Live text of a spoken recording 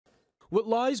What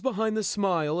lies behind the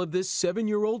smile of this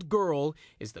 7-year-old girl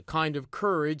is the kind of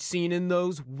courage seen in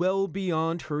those well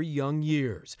beyond her young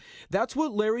years. That's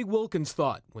what Larry Wilkins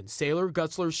thought when Sailor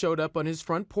Gutzler showed up on his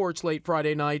front porch late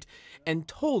Friday night and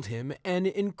told him an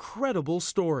incredible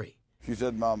story. She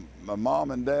said, my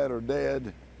mom and dad are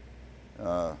dead.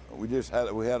 We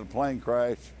had a plane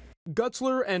crash.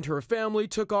 Gutzler and her family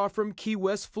took off from Key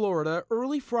West, Florida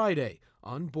early Friday.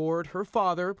 On board, her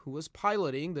father, who was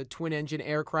piloting the twin-engine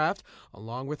aircraft,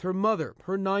 along with her mother,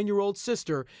 her 9-year-old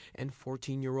sister, and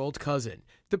 14-year-old cousin.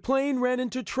 The plane ran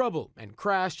into trouble and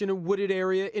crashed in a wooded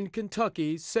area in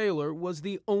Kentucky. Sailor was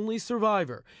the only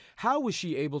survivor. How was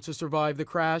she able to survive the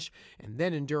crash and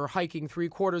then endure hiking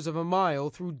 3/4 of a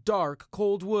mile through dark,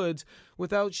 cold woods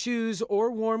without shoes or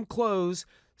warm clothes?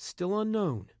 Still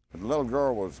unknown. The little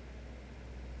girl was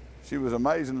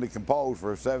amazingly composed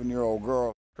for a 7-year-old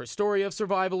girl. Her story of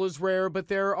survival is rare, but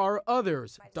there are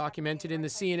others, documented in the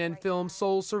CNN film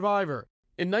Sole Survivor.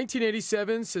 In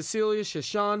 1987, Cecilia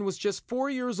Shashan was just 4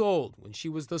 years old when she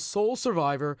was the sole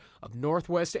survivor of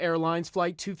Northwest Airlines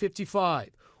Flight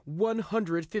 255.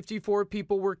 154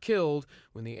 people were killed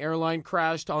when the airline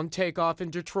crashed on takeoff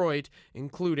in Detroit,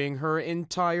 including her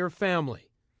entire family.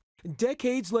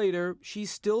 Decades later, she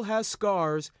still has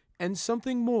scars and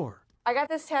something more. I got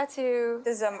this tattoo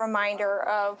as a reminder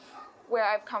of where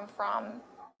I've come from.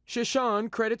 Shashan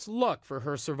credits luck for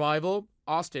her survival.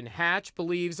 Austin Hatch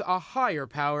believes a higher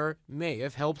power may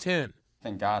have helped him. I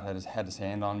think God had his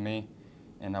hand on me,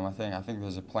 and I think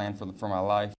there's a plan for my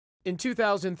life. In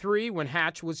 2003, when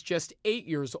Hatch was just 8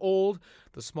 years old,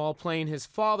 the small plane his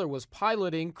father was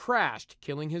piloting crashed,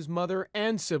 killing his mother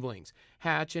and siblings.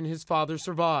 Hatch and his father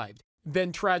survived.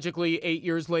 Then tragically, 8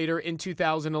 years later, in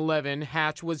 2011,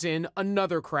 Hatch was in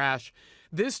another crash.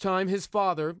 This time, his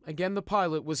father, again the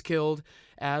pilot, was killed,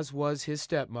 as was his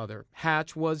stepmother.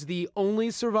 Hatch was the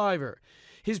only survivor.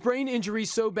 His brain injury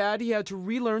so bad he had to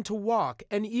relearn to walk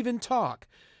and even talk.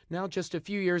 Now, just a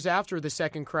few years after the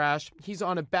second crash, he's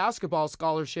on a basketball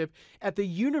scholarship at the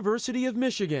University of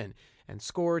Michigan and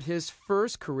scored his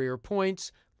first career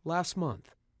points last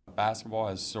month. Basketball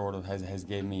has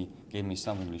gave me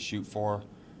something to shoot for,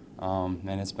 and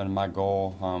it's been my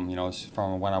goal,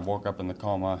 from when I woke up in the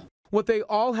coma. What they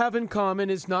all have in common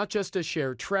is not just a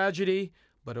shared tragedy,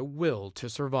 but a will to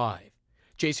survive.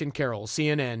 Jason Carroll,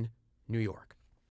 CNN, New York.